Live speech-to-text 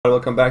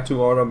Welcome back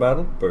to Order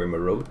Battle, Burma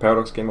Road,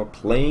 Paradox Gamer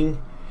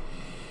playing.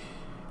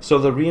 So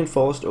they're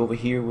reinforced over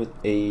here with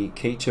a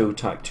Kato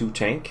Type 2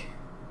 tank,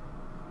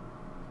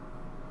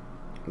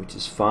 which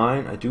is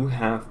fine. I do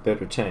have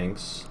better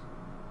tanks.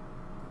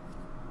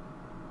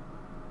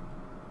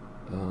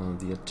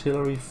 The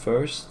artillery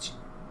first.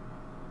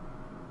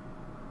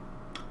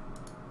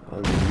 The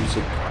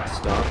music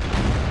stopped.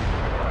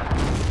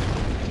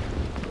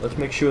 Let's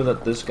make sure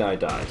that this guy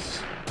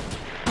dies.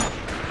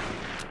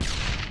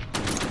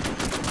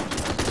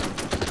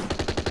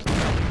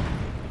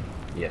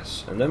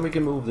 Yes, and then we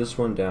can move this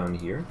one down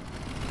here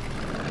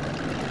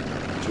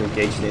to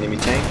engage the enemy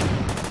tank.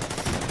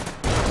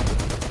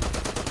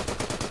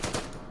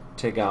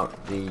 Take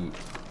out the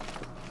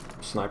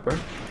sniper.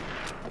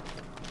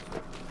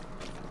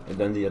 And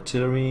then the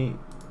artillery,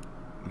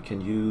 we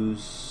can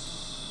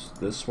use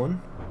this one,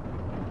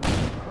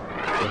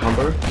 the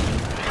Humber.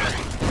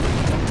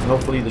 And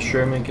hopefully the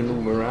Sherman can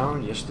move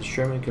around. Yes, the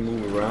Sherman can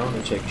move around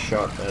and take a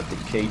shot at the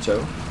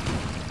Kato.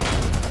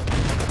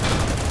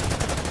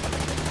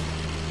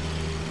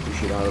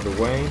 Push it out of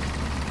the way.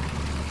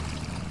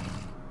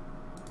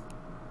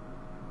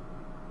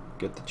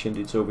 Get the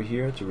Chindits over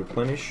here to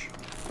replenish.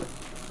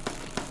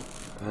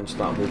 And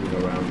start moving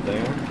around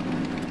there.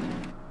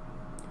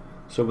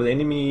 So with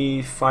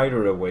enemy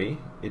fighter away,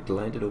 it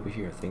landed over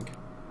here, I think.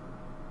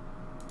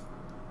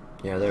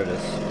 Yeah, there it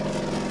is.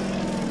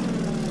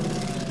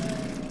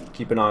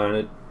 Keep an eye on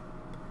it.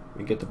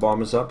 We get the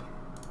bombers up.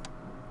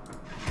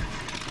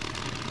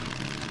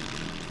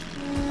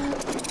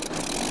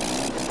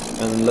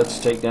 And let's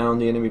take down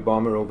the enemy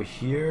bomber over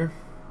here.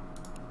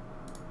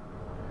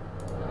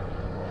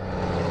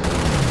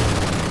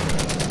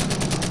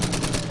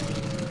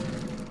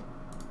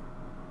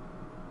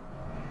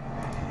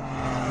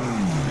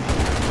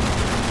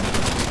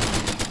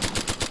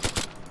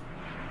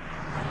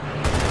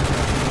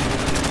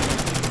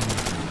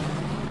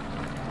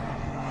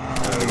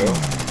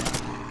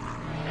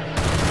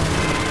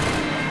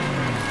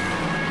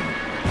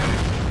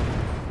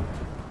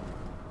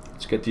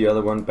 Get the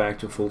other one back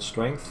to full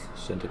strength,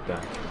 send it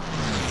back.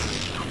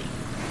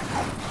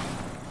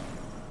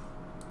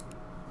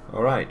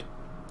 Alright,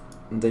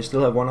 they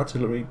still have one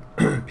artillery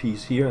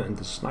piece here and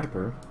the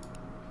sniper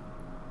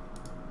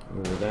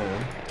over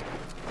there.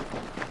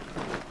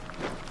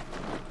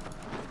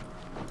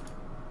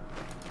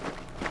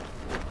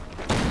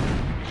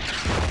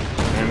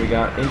 And we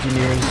got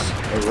engineers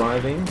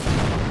arriving.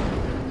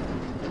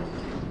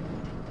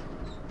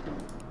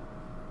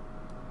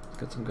 Let's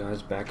get some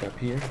guys back up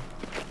here.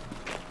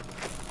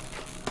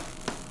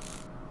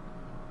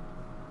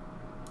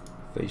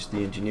 Face the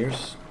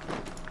engineers.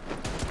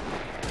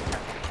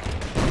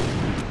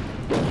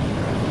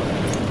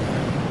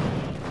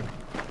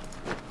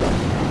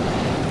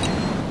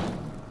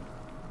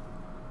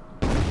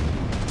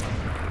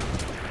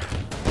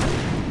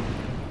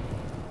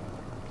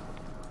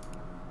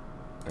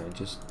 And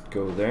just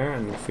go there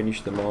and we'll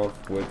finish them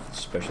off with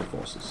special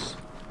forces.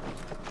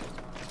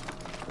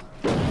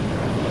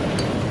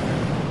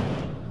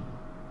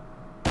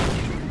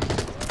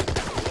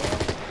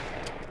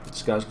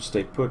 These guys will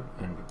stay put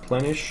and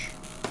replenish.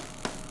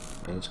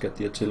 And let's get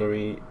the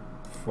artillery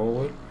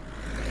forward.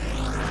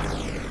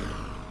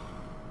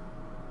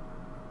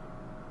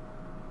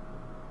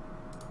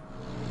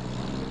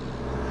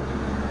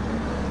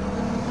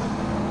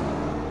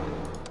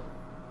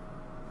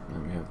 Now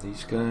we have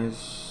these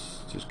guys.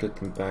 Just get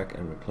them back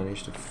and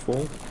replenish to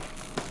full.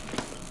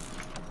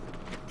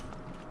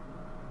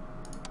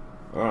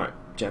 Alright,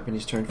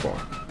 Japanese turn 4.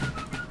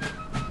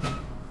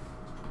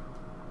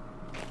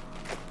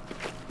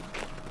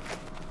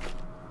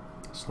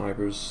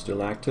 Snipers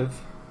still active.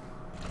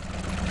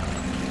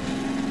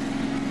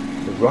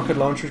 The rocket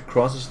launcher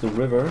crosses the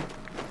river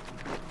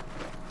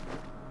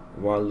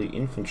while the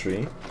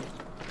infantry...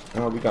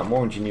 Oh, we got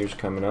more engineers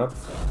coming up.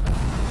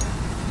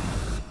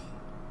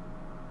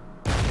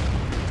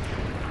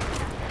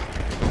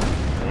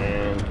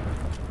 And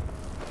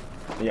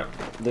yeah,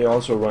 they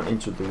also run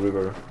into the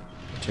river.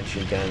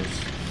 Attention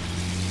guns.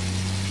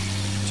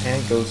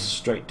 Tank goes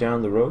straight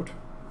down the road.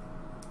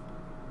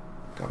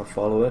 Gotta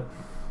follow it.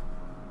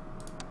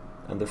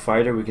 And the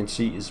fighter, we can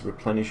see, is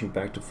replenishing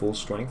back to full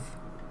strength.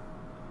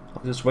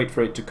 I'll just wait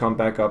for it to come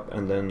back up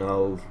and then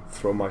I'll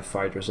throw my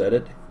fighters at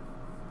it.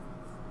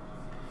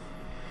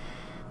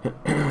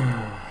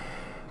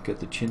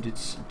 Get the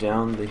Chindits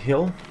down the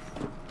hill.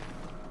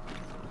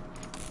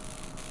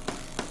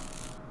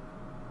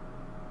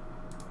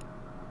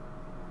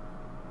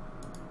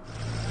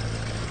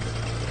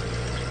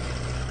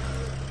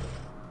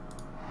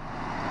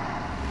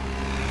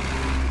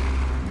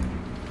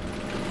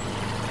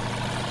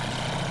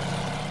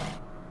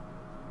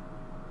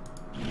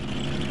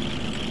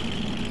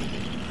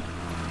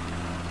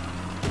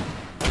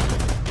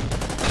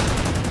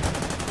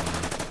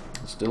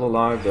 Still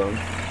alive though.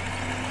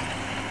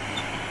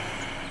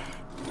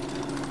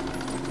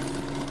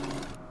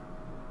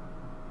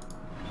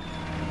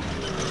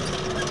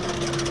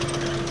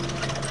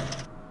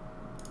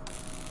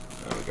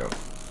 There we go.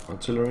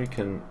 Artillery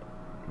can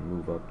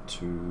move up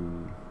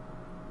to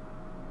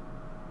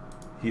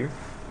here.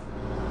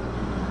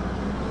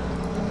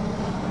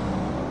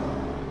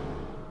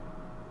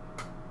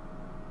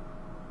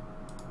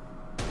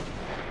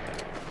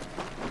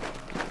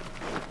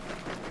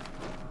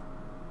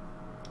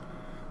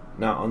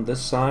 Now on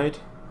this side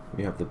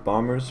we have the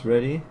bombers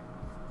ready.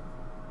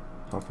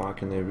 How far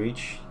can they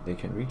reach? They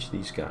can reach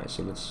these guys,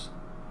 so let's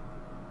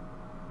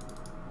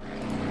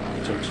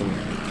take some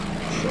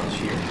shots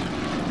here.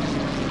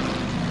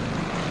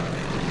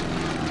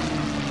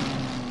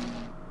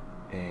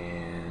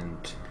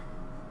 And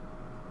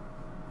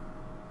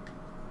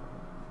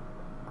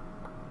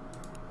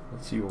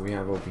let's see what we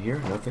have over here.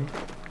 Nothing.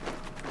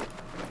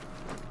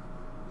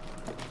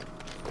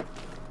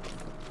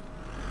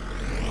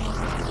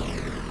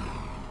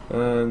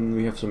 And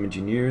we have some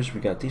engineers.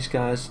 We got these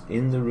guys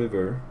in the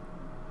river.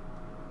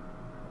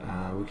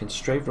 We can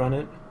straight run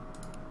it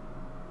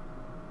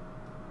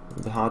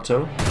with the hard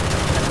toe.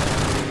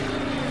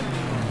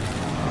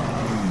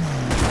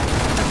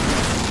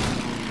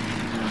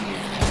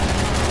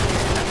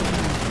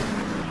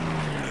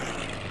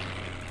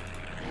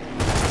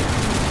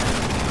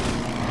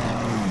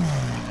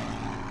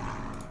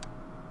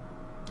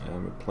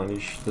 And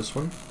replenish this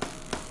one.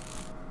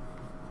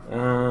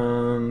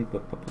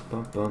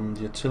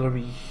 The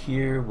artillery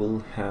here will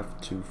have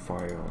to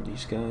fire on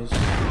these guys.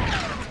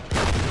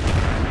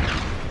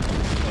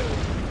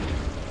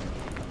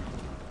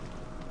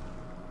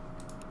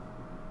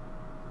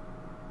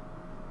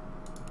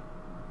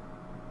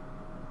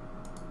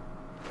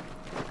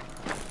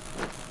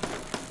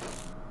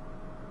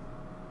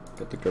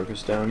 Got the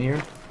Gurkhas down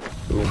here.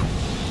 Boom.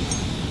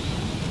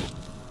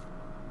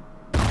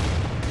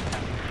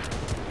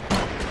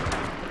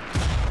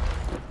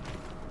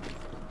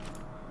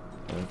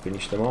 And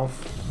finish them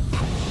off.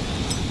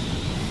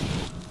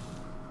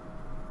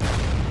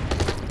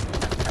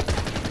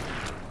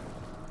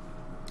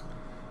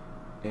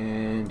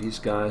 And these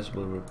guys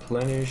will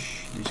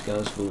replenish. These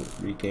guys will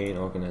regain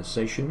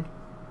organization.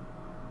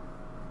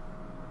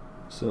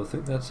 So I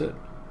think that's it.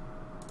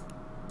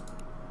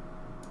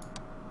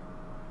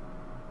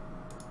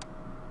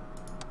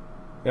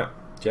 Yeah,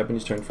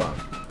 Japanese turn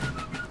 5.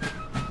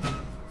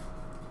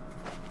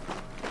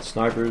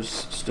 Snipers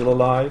still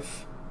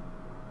alive.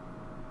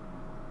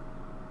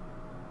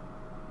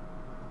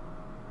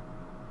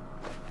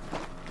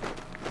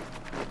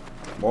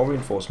 More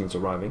reinforcements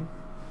arriving.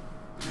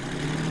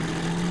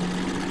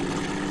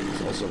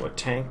 There's also a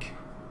tank.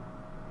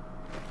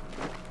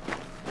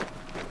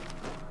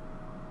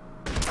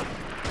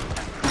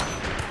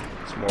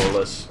 It's more or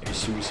less a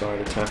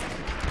suicide attack.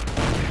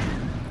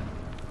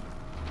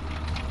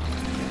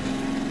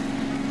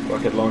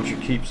 Rocket launcher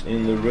keeps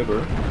in the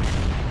river.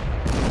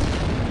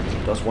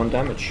 Does 1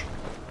 damage.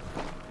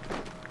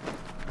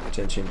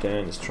 Attention,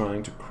 Dan is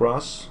trying to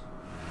cross.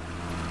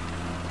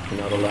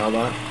 Cannot allow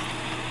that.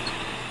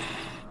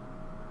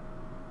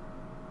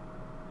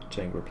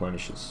 Tank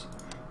replenishes.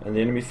 And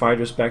the enemy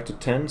fighter is back to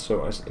 10,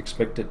 so I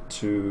expect it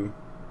to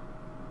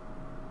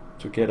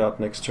get up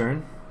next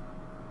turn.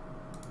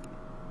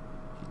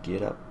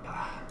 Get up.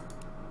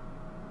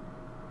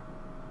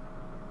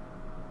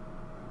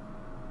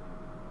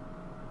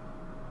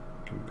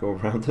 Can we go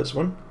around this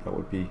one? That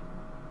would be...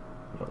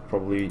 I'll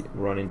probably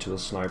run into a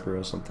sniper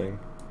or something.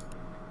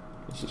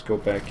 Let's just go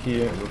back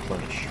here and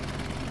replenish.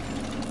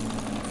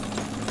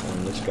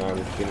 And this guy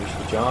will finish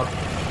the job.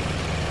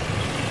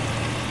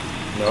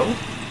 No?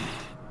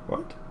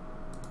 What?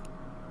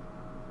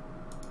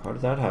 How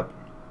did that happen?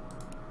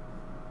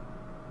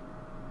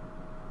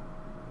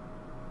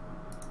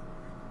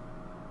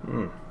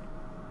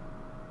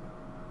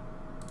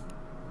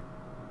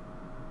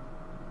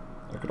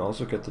 I could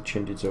also get the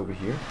Chindits over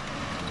here.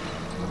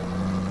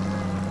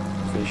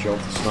 Finish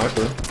off the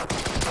sniper.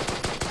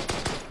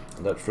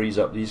 And that frees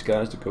up these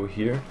guys to go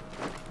here.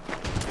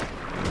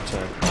 And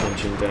attack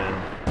Chin Dan.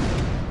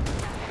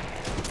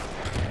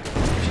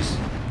 Which is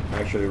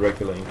actually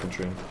regular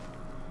infantry.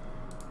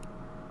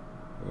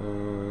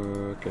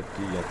 Get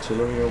the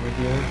artillery over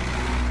here.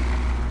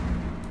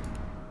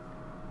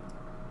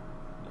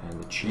 And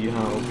the Chiha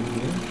over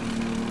here.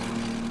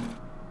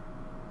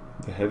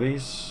 The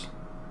heavies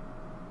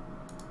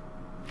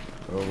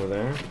over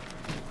there.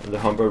 And the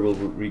Humber will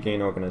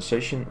regain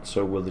organization,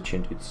 so will the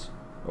Chindits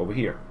over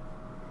here.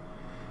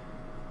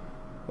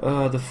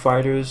 The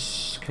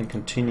fighters can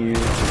continue to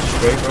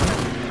straight run.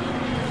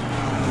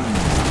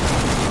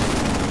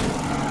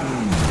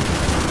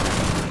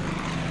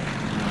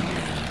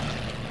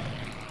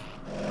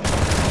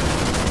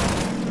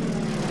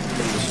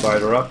 Pick this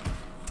fighter up.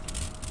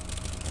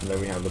 And then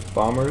we have the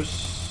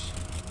bombers.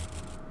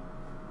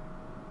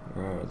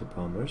 Where are the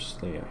bombers?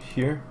 They are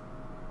here.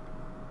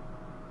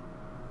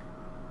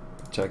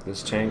 Attack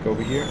this tank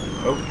over here.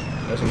 Oh,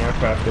 there's an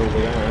aircraft over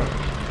there.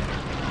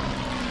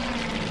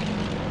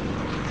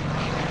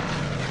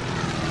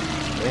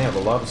 They have a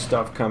lot of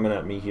stuff coming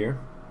at me here.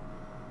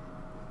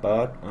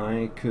 But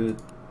I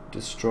could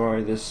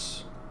destroy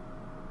this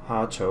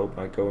Hato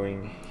by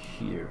going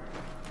here.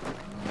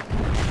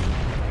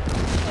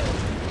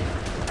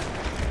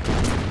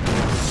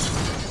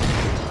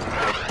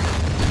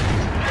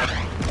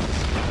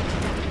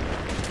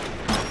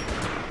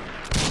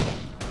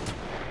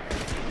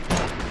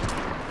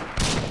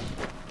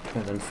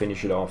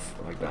 finish it off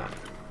like that.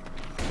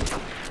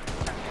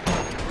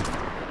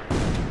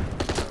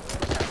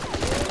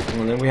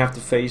 And then we have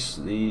to face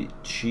the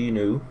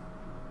Chinook.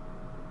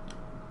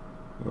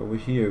 Over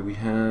here we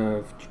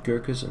have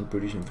Gurkhas and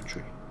British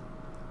infantry.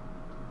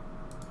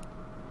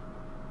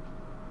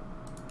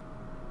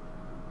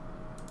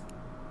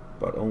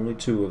 But only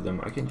 2 of them.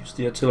 I can use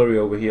the artillery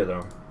over here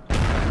though.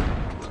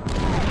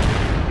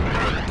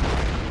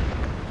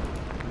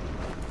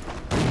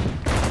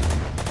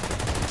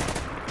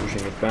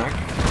 Pushing it back.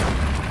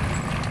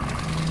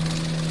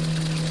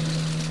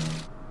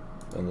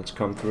 And let's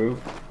come through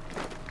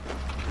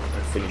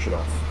and finish it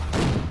off.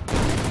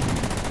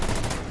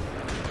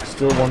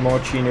 Still one more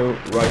Chinook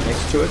right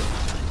next to it.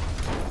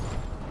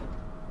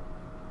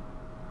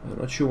 I'm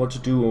not sure what to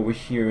do over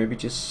here. Maybe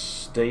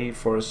just stay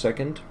for a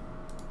second.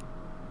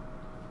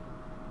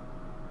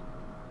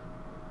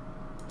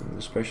 Bring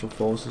the special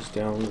forces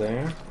down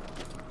there.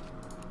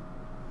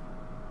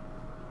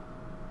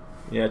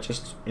 Yeah,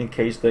 just in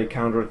case they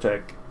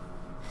counterattack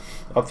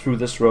up through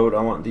this road,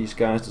 I want these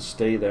guys to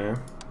stay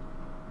there.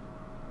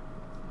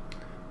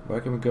 Where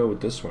can we go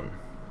with this one?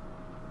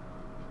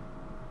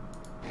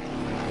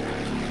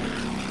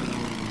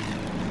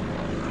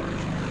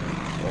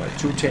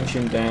 2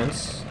 tension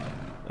Dans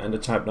and a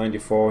Type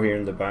 94 here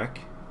in the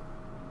back.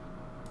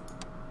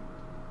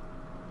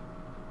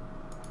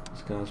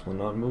 These guys will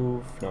not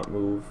move, not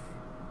move,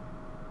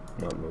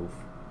 not move.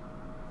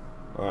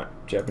 Alright,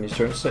 Japanese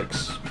turn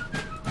 6.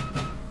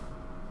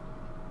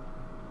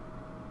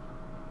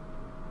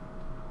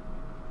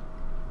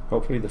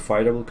 Hopefully the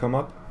fighter will come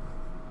up.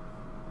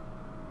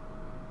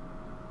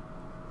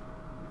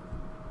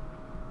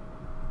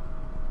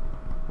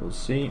 We'll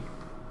see.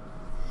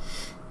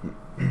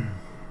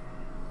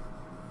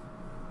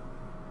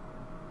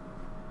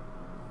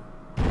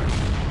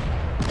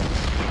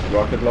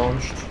 Rocket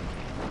launched.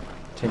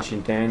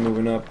 Tension Dan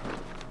moving up.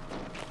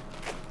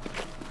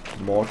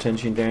 More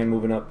tension Dan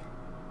moving up.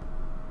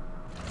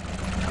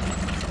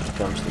 Here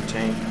comes the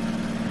tank.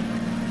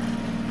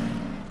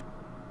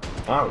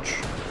 Ouch.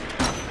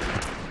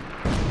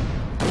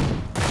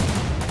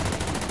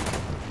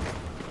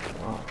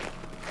 Wow.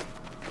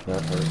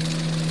 That hurt.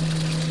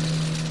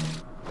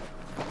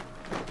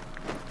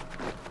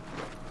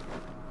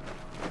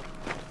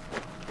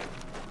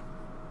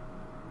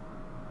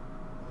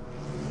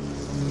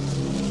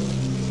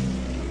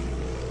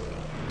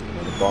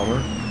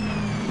 Bomber.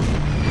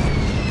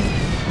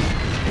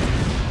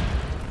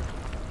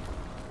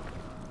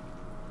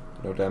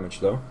 No damage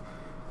though.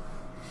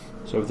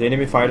 So if the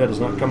enemy fighter does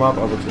not come up,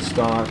 I will just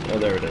start. Oh,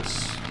 there it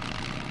is.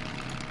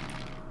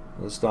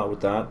 Let's start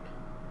with that.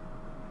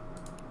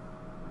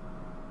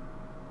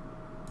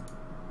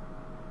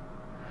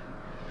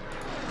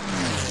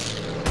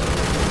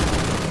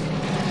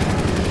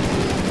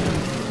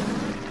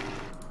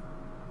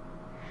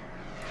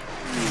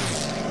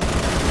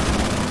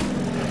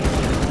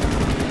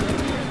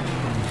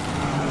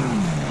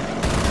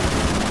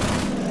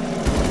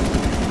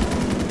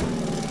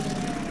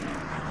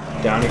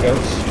 Down he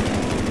goes.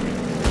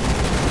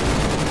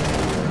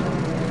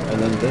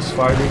 And then this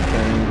fighter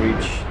can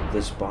reach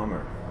this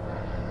bomber.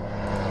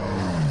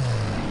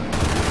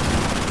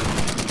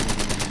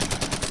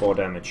 4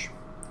 damage.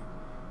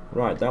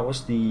 Right, that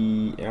was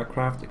the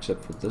aircraft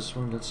except for this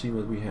one. Let's see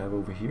what we have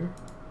over here.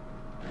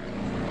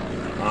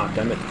 Ah,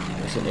 damn it.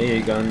 There's an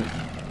AA gun.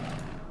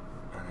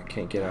 And I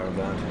can't get out of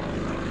that.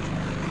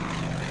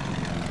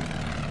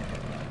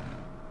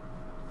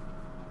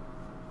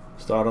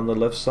 Start on the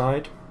left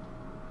side.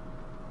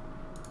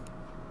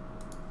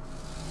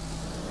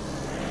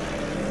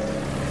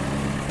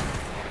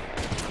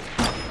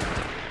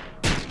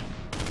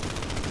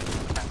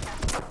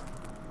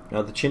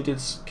 Now the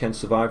Chintits can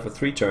survive for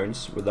 3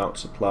 turns without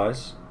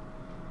supplies,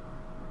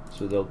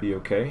 so they'll be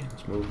okay.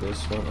 Let's move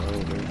this one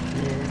over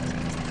here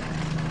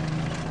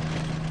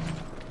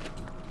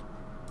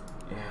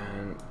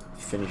and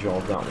finish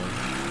off that one.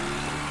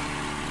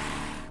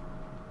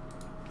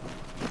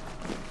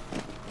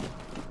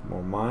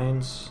 More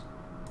mines,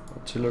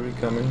 artillery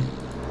coming,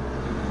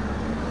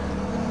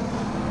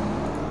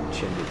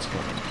 Chintits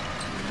coming.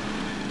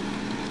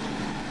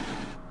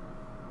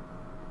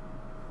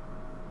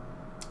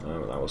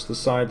 That was the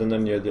side, and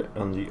then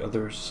on the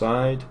other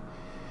side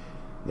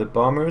the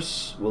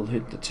bombers will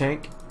hit the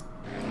tank.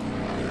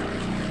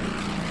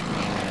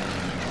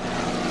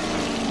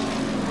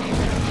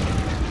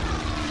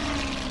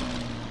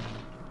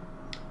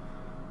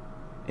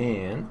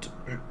 And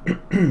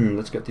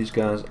let's get these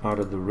guys out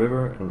of the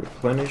river and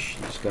replenish.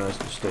 These guys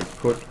to stay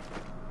put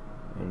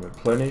and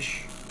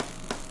replenish.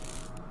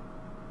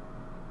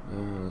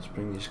 Let's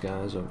bring these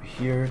guys over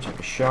here, take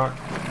a shot.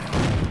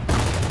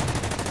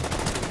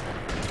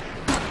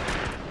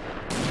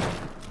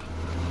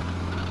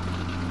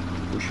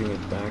 Pushing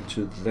it back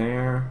to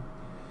there.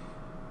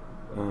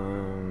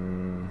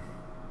 You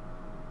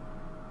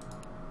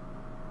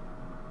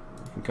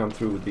can come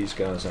through with these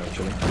guys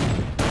actually.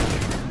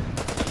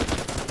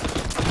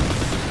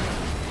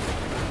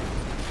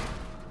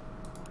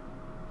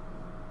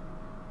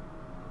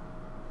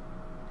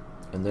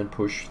 And then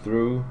push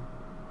through.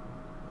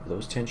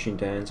 Those tension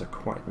dans are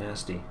quite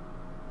nasty.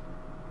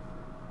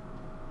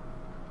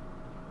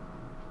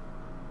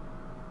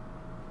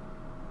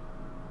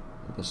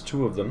 There's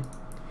 2 of them.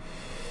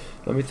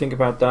 Let me think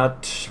about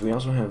that. We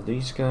also have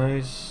these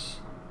guys.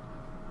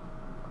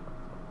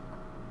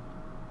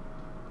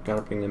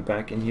 Gotta bring them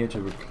back in here to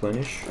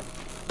replenish.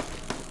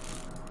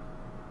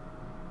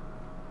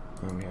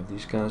 And we have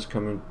these guys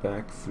coming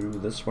back through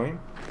this way.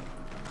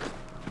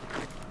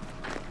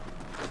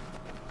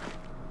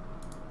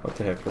 What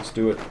the heck, let's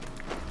do it.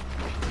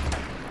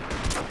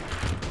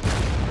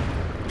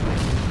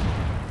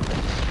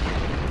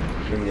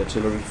 Bring the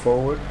artillery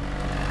forward.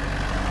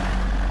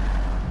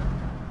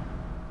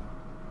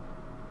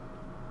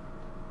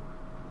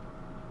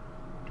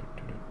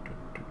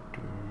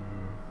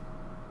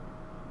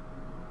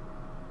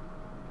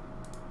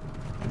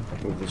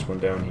 Move this one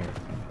down here.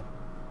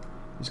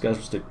 These guys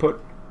will stay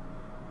put.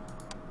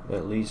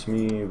 That leaves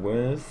me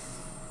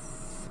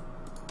with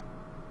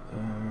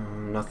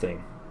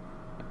nothing.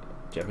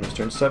 Japanese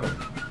turn 7.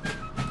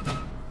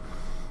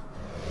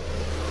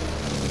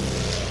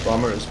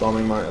 Bomber is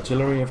bombing my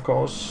artillery, of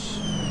course.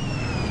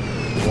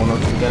 1 or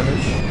 2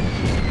 damage.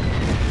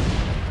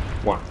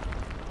 1.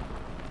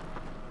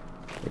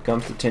 Here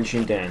comes the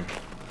tension dan.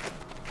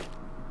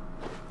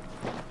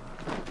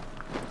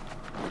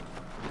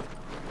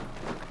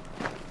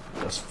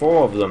 There's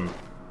 4 of them.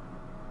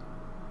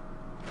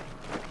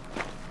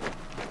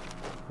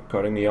 They're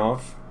cutting me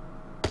off.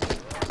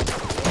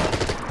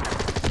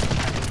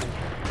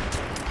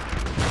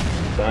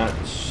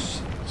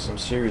 That's some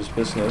serious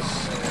business.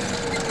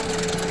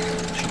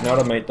 Should not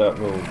have made that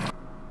move.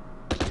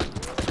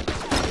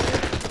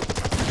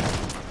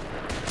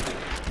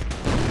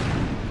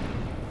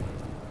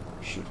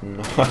 Should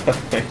not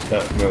have made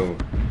that move.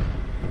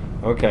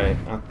 Okay,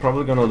 I'm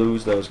probably gonna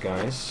lose those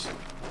guys.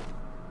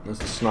 There's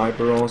the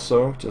sniper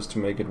also, just to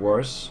make it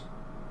worse.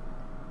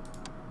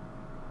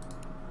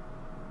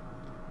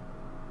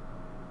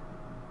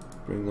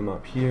 Bring them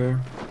up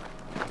here.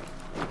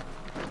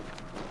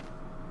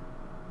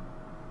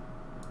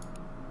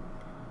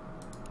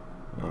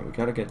 We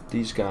gotta get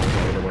these guys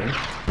out of the way.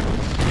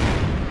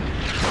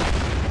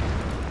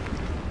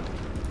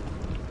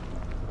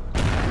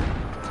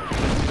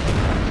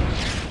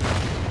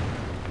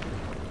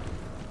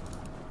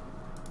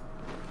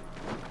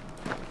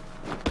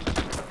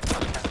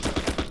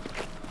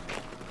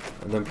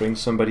 And then bring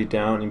somebody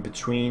down in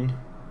between.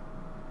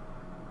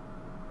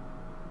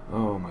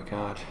 Oh my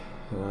god.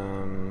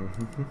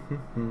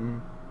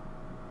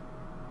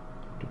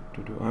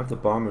 I have the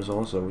bombers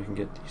also. We can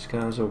get these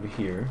guys over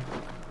here.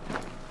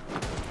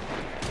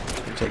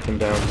 Take them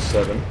down to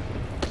 7.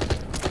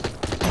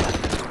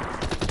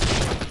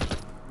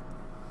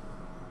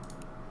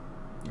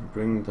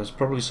 There's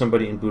probably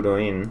somebody in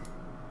Budoin.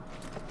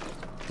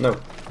 No,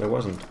 there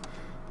wasn't.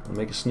 I'll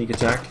make a sneak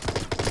attack.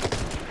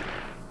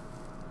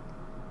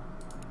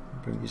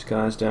 Bring these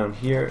guys down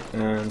here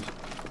and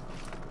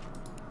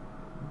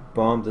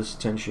bomb this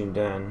tension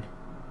dan.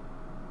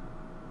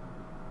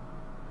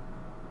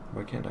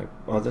 Why can't I?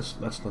 Oh, that's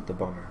not the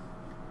bomber.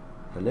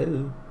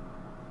 Hello.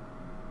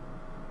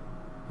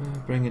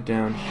 Bring it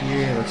down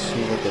here. Let's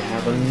see what they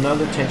have.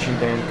 Another tension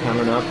dan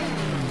coming up.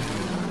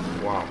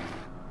 Wow.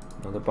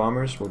 Now the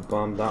bombers will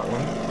bomb that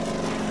one.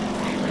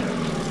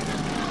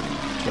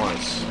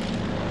 Twice.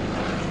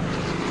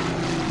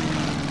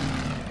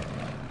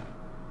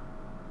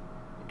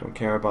 Don't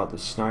care about the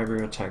sniper.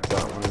 Attack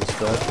that one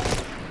instead.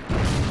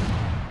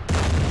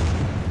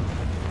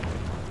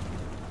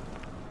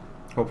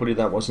 Hopefully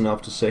that was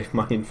enough to save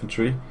my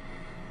infantry.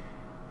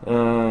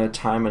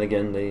 Time and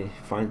again they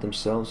find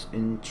themselves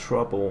in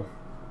trouble.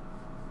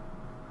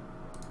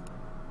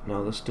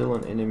 Now there's still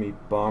an enemy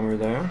bomber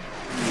there.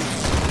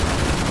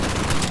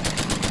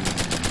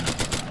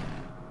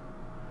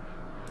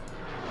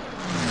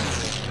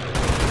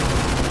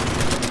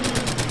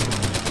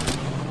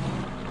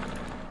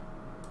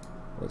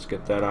 Let's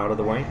get that out of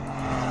the way.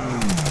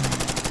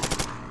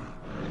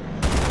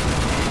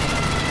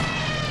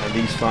 And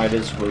these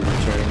fighters will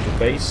return to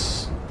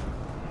base.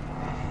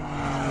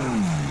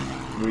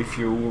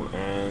 Refuel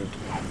and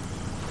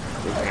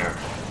repair.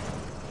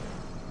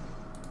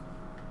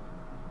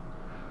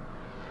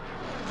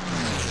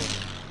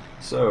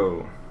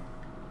 So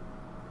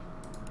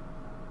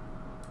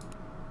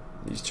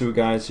these 2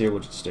 guys here will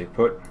just stay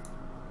put.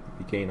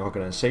 We gain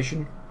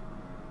organization.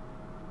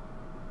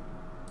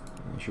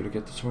 Should I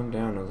get this one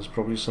down? Now there's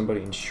probably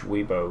somebody in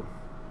Shwebo.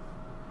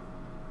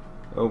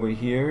 Over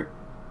here,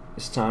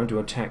 it's time to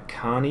attack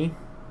Kani.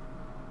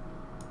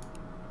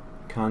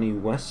 Kani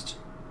West.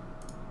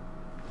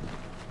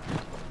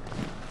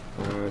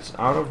 It's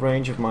out of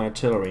range of my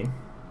artillery.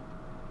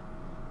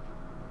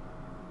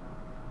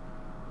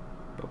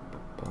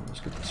 Let's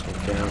get this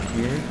one down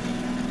here.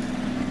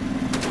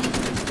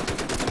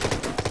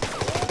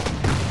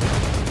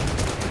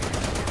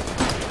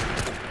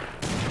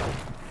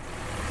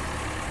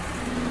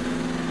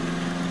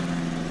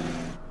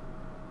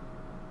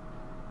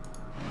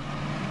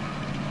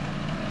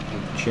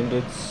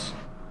 Chindits.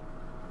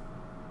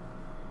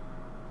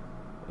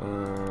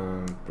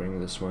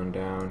 this one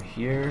down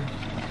here.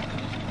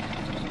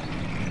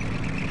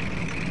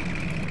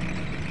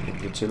 Move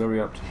the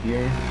artillery up to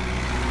here.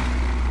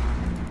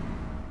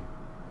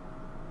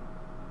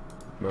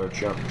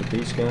 Merge up with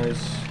these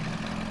guys.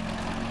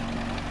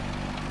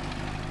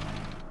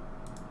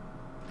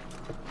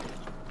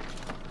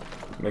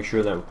 Make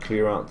sure that we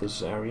clear out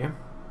this area.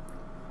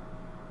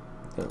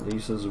 That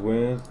leaves us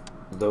with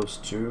those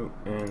two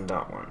and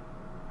that one.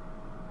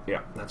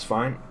 Yeah, that's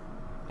fine.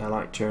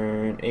 Allied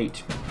turn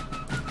 8.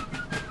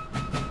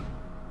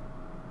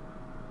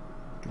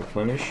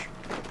 Replenish.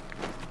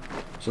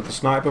 So the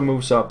sniper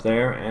moves up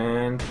there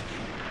and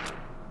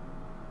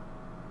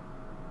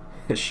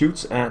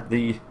shoots at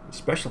the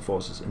special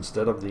forces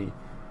instead of the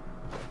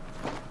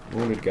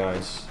wounded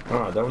guys.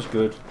 Alright, that was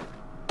good.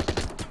 I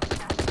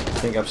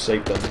think I've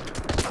saved them.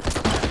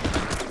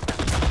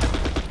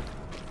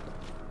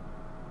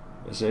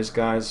 These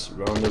guys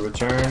are on the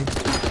return.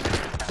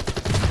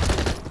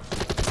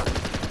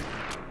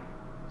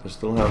 They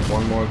still have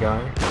one more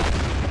guy.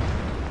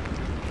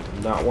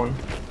 And that one.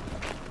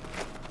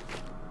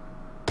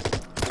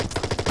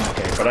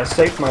 Okay, but I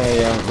saved my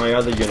my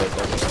other unit.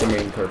 That was the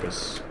main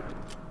purpose.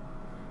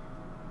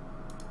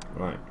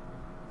 Right.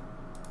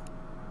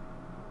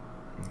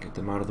 Get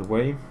them out of the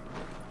way.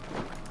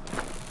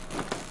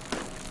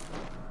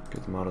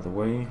 Get them out of the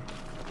way.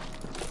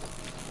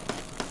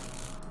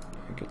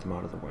 And get them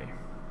out of the way.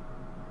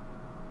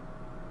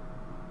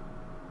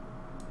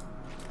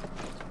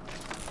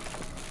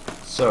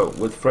 So,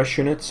 with fresh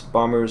units,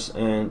 bombers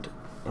and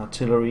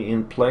artillery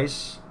in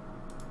place,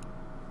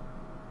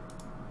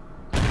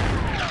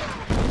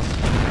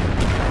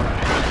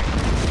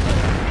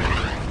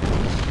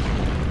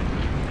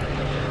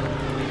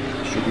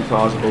 should be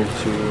possible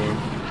to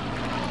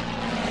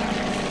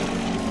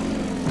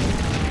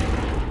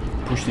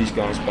push these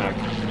guys back.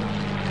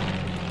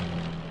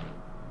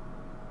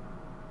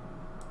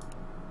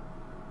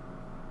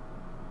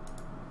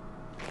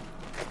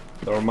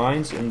 There are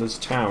mines in this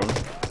town.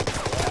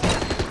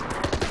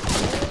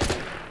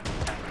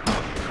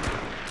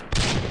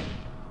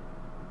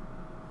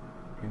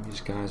 Bring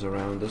these guys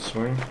around this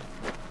way.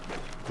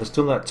 There's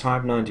still that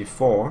Type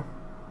 94.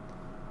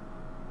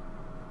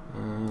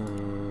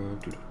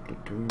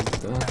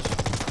 That.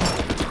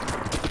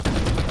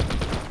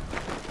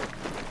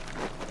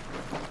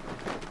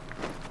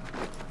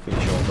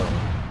 Finish all that.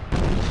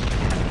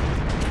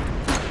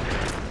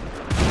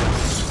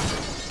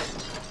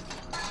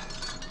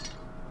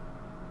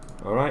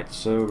 Alright,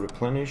 so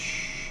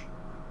replenish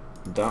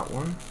that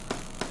one.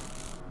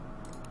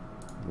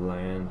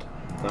 Land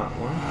that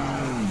one.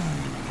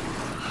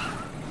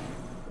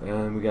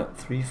 And we got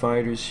 3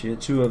 fighters here.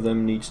 2 of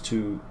them needs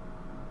to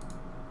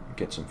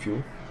get some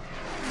fuel.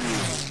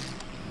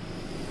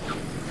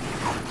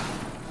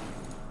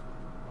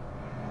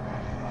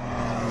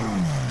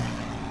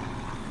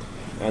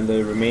 And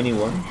the remaining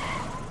one.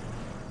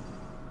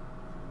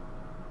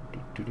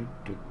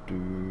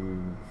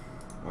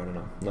 I don't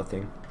know,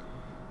 nothing.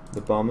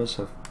 The bombers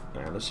have.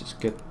 Let's just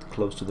get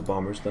close to the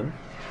bombers then.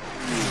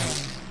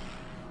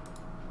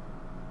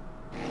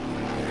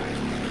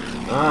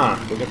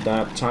 Ah, look at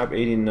that. Type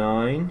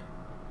 89,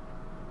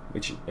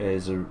 which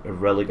is a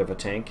relic of a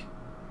tank.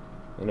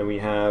 And then we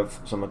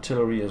have some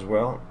artillery as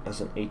well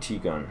as an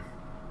AT gun.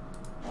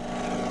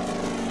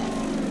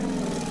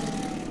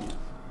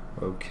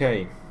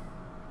 Okay.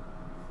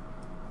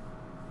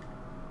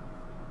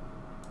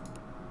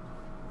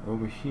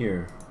 Over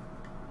here.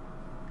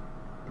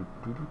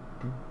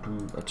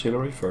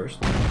 Artillery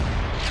first. Take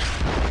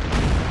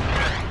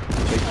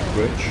the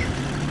bridge.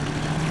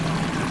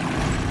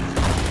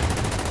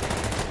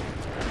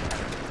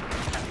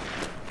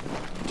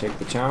 Take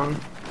the town.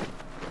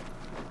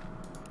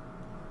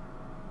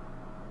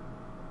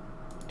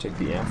 Take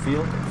the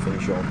airfield and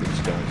finish off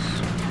these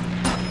guys.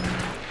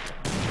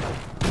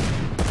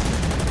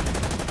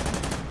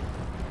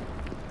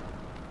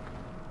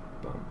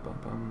 Bum, bum,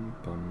 bum,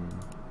 bum.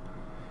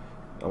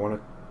 I want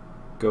to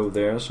go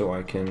there so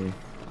I can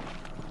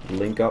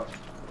link up.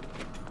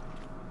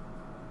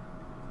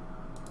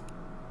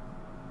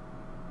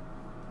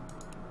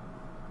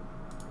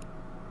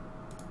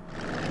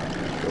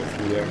 Go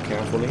through there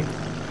carefully.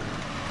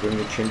 Bring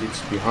the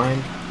Chindits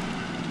behind.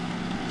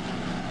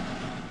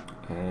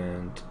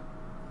 And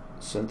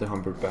send the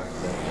Humber back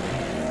that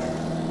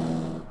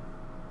way.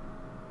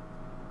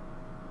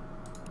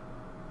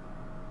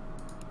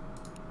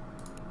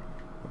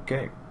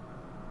 Okay.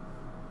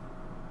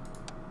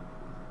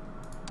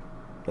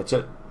 That's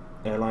it.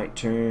 Allied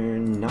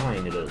turn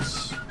 9 it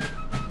is.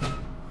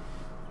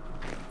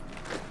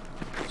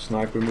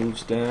 Sniper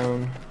moves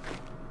down.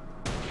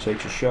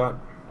 Takes a shot.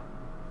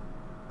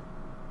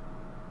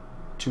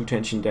 2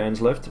 tension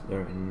Dans left.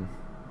 They're in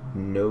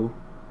no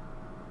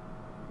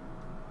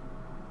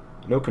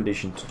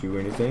condition to do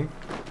anything.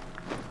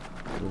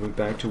 Moving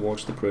back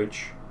towards the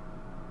bridge.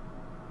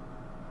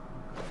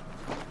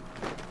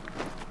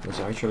 There's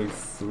actually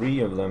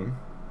 3 of them.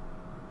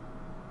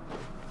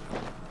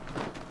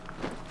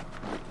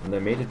 And they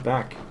made it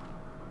back.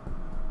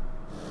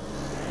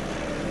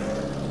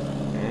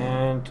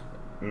 And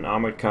an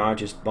armored car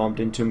just bumped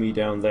into me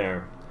down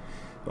there.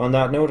 On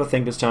that note, I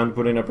think it's time to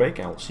put in a break.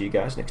 I'll see you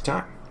guys next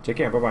time. Take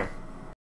care. Bye-bye.